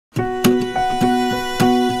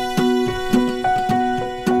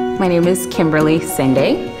My name is Kimberly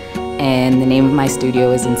Sende, and the name of my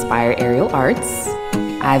studio is Inspire Aerial Arts.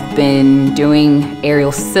 I've been doing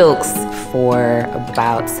aerial silks for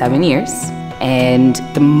about 7 years, and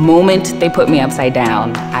the moment they put me upside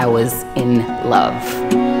down, I was in love.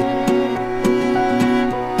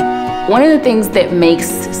 One of the things that makes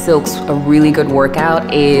silks a really good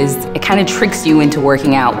workout is it kind of tricks you into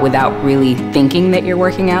working out without really thinking that you're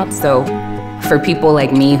working out. So for people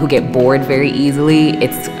like me who get bored very easily,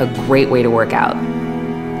 it's a great way to work out.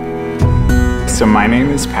 So my name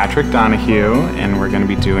is Patrick Donahue, and we're going to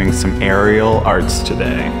be doing some aerial arts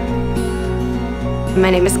today.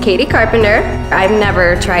 My name is Katie Carpenter. I've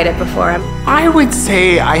never tried it before. I would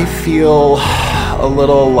say I feel a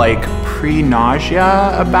little like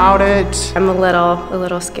pre-nausea about it. I'm a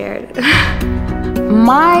little scared.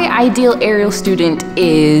 My ideal aerial student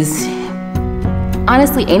is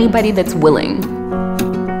honestly anybody that's willing.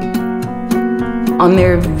 On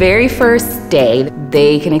their very first day,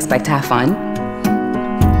 they can expect to have fun.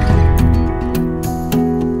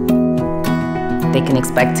 They can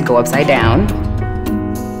expect to go upside down.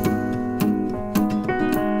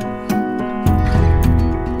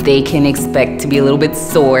 They can expect to be a little bit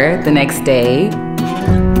sore the next day.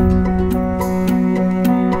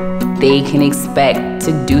 They can expect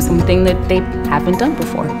to do something that they haven't done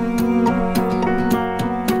before.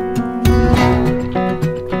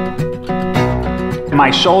 My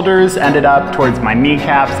shoulders ended up towards my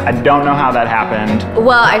kneecaps. I don't know how that happened.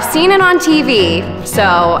 Well, I've seen it on TV, so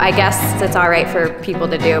I guess it's all right for people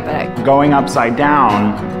to do, but Going upside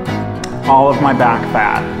down, all of my back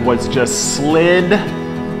fat was just slid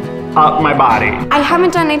up my body. I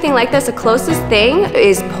haven't done anything like this. The closest thing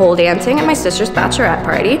is pole dancing at my sister's bachelorette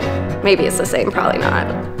party. Maybe it's the same, probably not.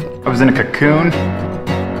 I was in a cocoon.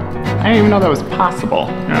 I didn't even know that was possible.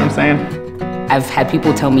 You know what I'm saying? I've had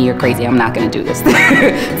people tell me, you're crazy, I'm not gonna do this.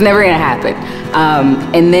 It's never gonna happen.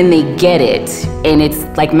 And then they get it, and it's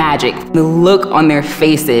like magic. The look on their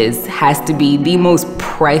faces has to be the most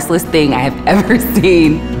priceless thing I have ever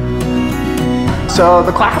seen. So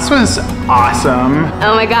the class was awesome.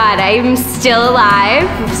 Oh my God, I'm still alive,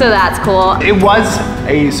 so that's cool. It was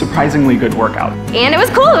a surprisingly good workout. And it was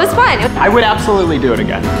cool, it was fun. I would absolutely do it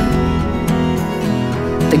again.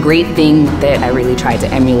 The great thing that I really try to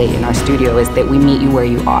emulate in our studio is that we meet you where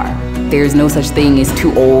you are. There's no such thing as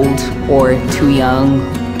too old or too young,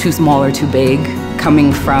 too small or too big.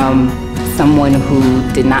 Coming from someone who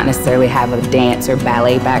did not necessarily have a dance or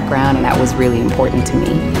ballet background, and that was really important to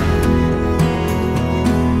me.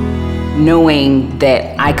 Knowing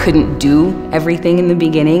that I couldn't do everything in the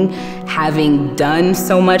beginning, having done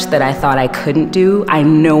so much that I thought I couldn't do, I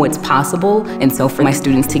know it's possible. And so for my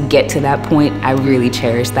students to get to that point, I really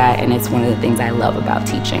cherish that, and it's one of the things I love about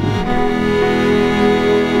teaching.